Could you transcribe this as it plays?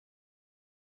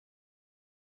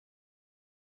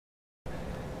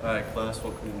Alright class,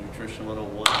 welcome to Nutrition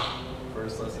 101.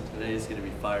 First lesson today is going to be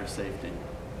fire safety.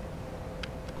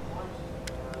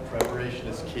 Preparation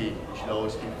is key. You should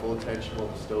always keep full attention while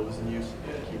the stove is in use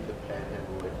and keep the pan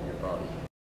handle away from your body.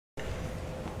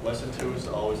 Lesson 2 is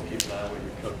to always keep an eye on what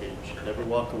you're cooking. You should never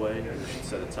walk away and you should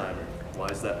set a timer. Why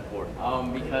is that important?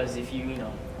 Because if you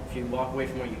walk away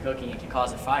from what you're cooking, it can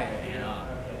cause a fire, and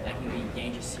that can be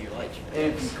dangerous to your life.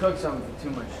 And if you cook something for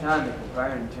too much time, it can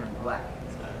burn and turn black.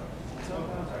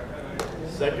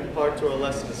 Second part to our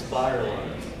lesson is fire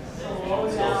alarms.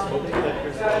 Install smoke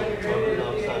detectors and carbon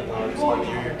monoxide alarms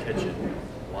near your kitchen.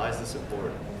 Why is this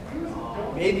important?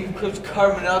 Maybe because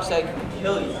carbon dioxide can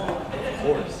kill you. Of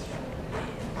course.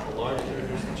 Alarms can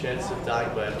reduce the chance of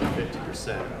dying by up to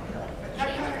 50%.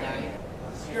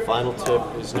 Final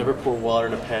tip is never pour water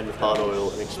in a pan with hot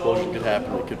oil. An explosion could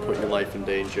happen that could put your life in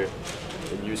danger.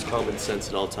 And use common sense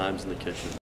at all times in the kitchen.